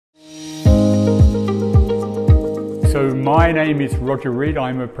So my name is Roger Reed.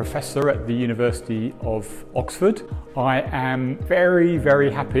 I'm a professor at the University of Oxford. I am very,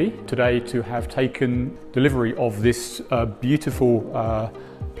 very happy today to have taken delivery of this beautiful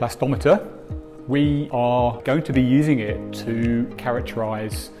plastometer. We are going to be using it to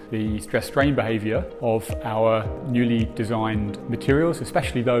characterise the stress-strain behaviour of our newly designed materials,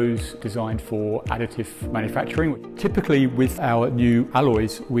 especially those designed for additive manufacturing. Typically with our new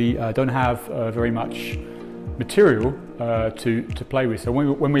alloys, we don't have very much material to play with. So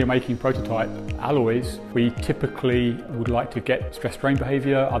when we are making prototype alloys, we typically would like to get stress-strain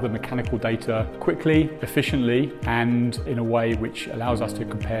behaviour, other mechanical data quickly, efficiently, and in a way which allows us to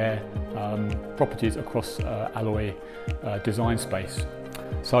compare properties across alloy design space.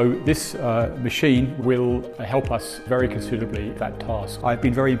 So this machine will help us very considerably with that task. I've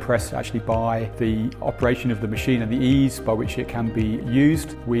been very impressed actually by the operation of the machine and the ease by which it can be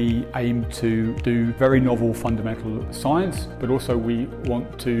used. We aim to do very novel fundamental science, but also we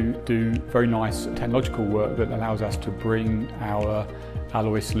want to do very nice technological work that allows us to bring our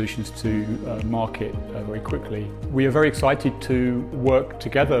alloy solutions to market very quickly. We are very excited to work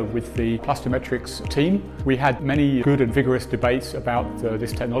together with the Plastometrics team. We had many good and vigorous debates about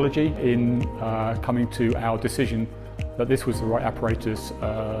this technology in coming to our decision that this was the right apparatus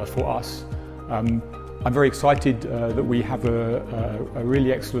for us. I'm very excited that we have a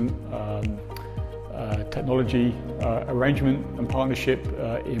really excellent technology arrangement and partnership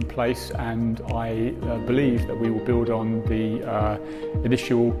in place, and I believe that we will build on the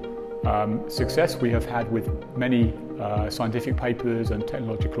initial success we have had with many scientific papers and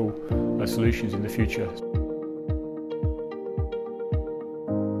technological solutions in the future.